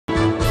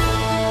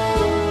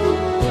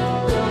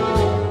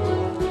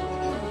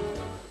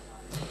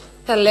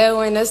Hello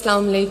and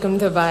Assalamu alaikum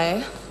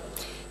Dubai.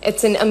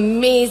 It's an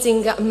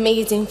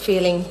amazing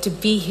feeling to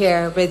be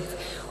here with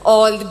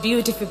all the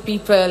beautiful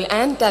people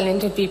and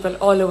talented people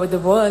all over the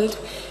world.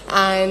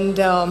 And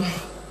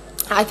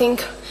I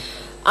think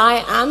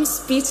I am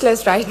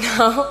speechless right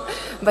now,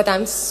 but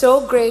I'm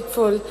so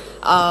grateful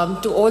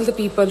to all the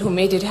people who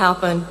made it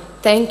happen.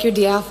 Thank you,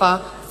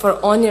 Diafa,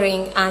 for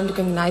honoring and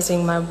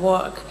recognizing my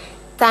work.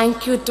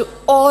 Thank you to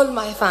all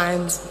my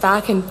fans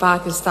back in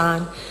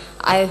Pakistan.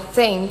 I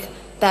think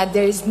that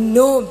there is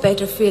no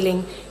better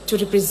feeling to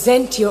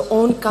represent your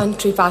own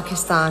country,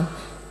 Pakistan,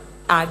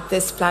 at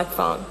this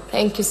platform.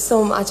 Thank you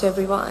so much,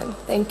 everyone.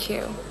 Thank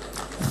you.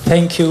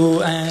 Thank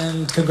you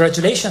and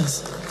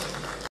congratulations.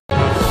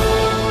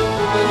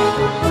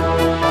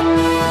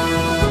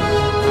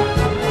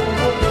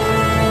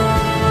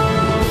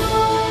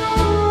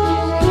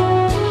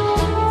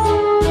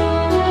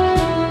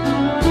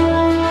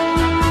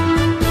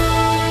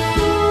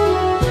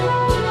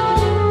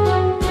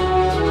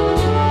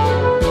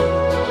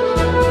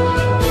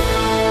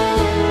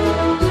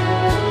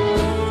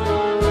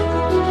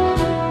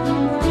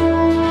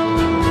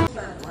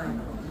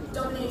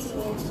 Dominating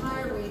the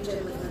entire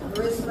region with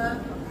charisma,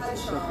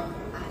 charm,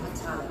 and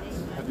talent.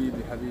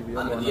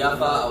 And the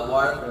Diafa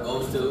Award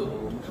goes to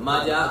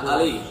Maya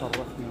Ali.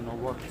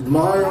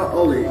 Maya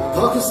Ali,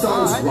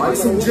 Pakistan's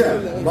rising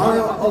gem,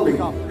 Maya Ali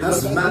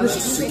has managed to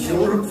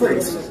secure a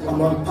place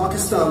among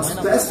Pakistan's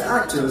best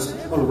actors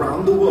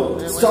around the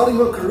world. Starting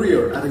her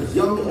career at a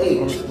young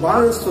age,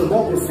 Maya's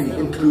filmography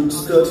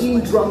includes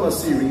 13 drama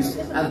series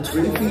and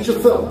 3 feature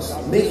films,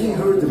 making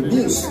her the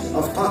muse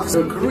of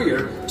Pakistan's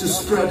career to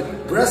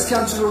spread breast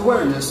cancer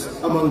awareness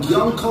among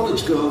young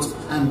college girls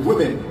and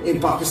women in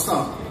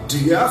Pakistan.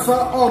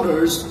 Diafa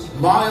honors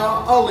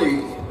Maya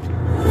Ali.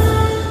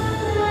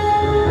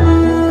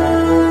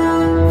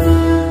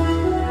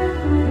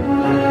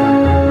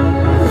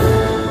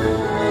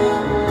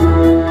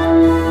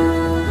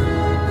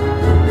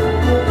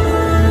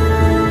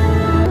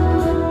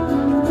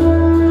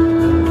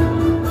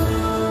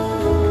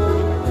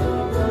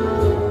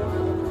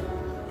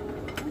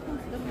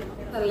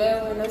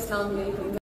 Hello and Assalamu alaikum.